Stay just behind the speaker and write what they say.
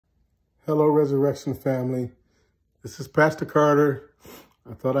Hello, Resurrection family. This is Pastor Carter.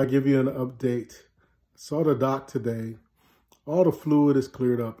 I thought I'd give you an update. I saw the doc today. All the fluid is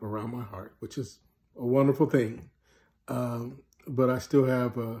cleared up around my heart, which is a wonderful thing. But I still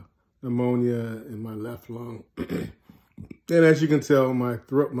have pneumonia in my left lung. And as you can tell, my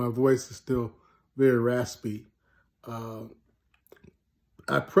voice is still very raspy.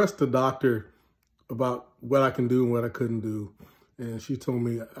 I pressed the doctor about what I can do and what I couldn't do. And she told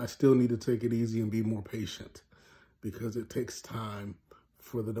me I still need to take it easy and be more patient because it takes time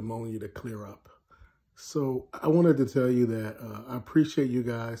for the pneumonia to clear up. So I wanted to tell you that I appreciate you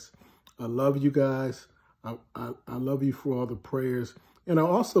guys. I love you guys. I love you for all the prayers. And I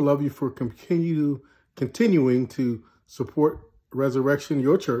also love you for continuing to support Resurrection,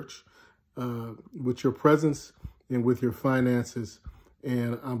 your church, with your presence and with your finances.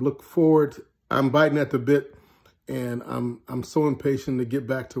 And I look forward. I'm biting at the bit. And I'm so impatient to get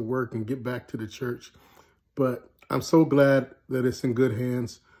back to work and get back to the church. But I'm so glad that it's in good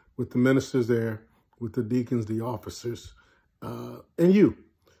hands with the ministers there, with the deacons, the officers, and you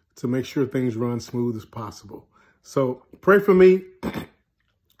to make sure things run smooth as possible. So pray for me.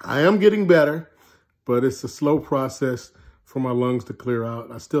 I am getting better, but it's a slow process for my lungs to clear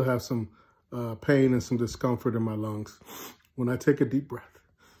out. I still have some pain and some discomfort in my lungs when I take a deep breath.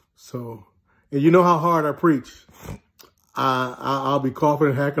 So... and you know how hard I preach. I'll be coughing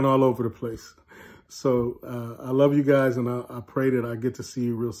and hacking all over the place. So I love you guys, and I pray that I get to see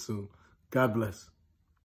you real soon. God bless.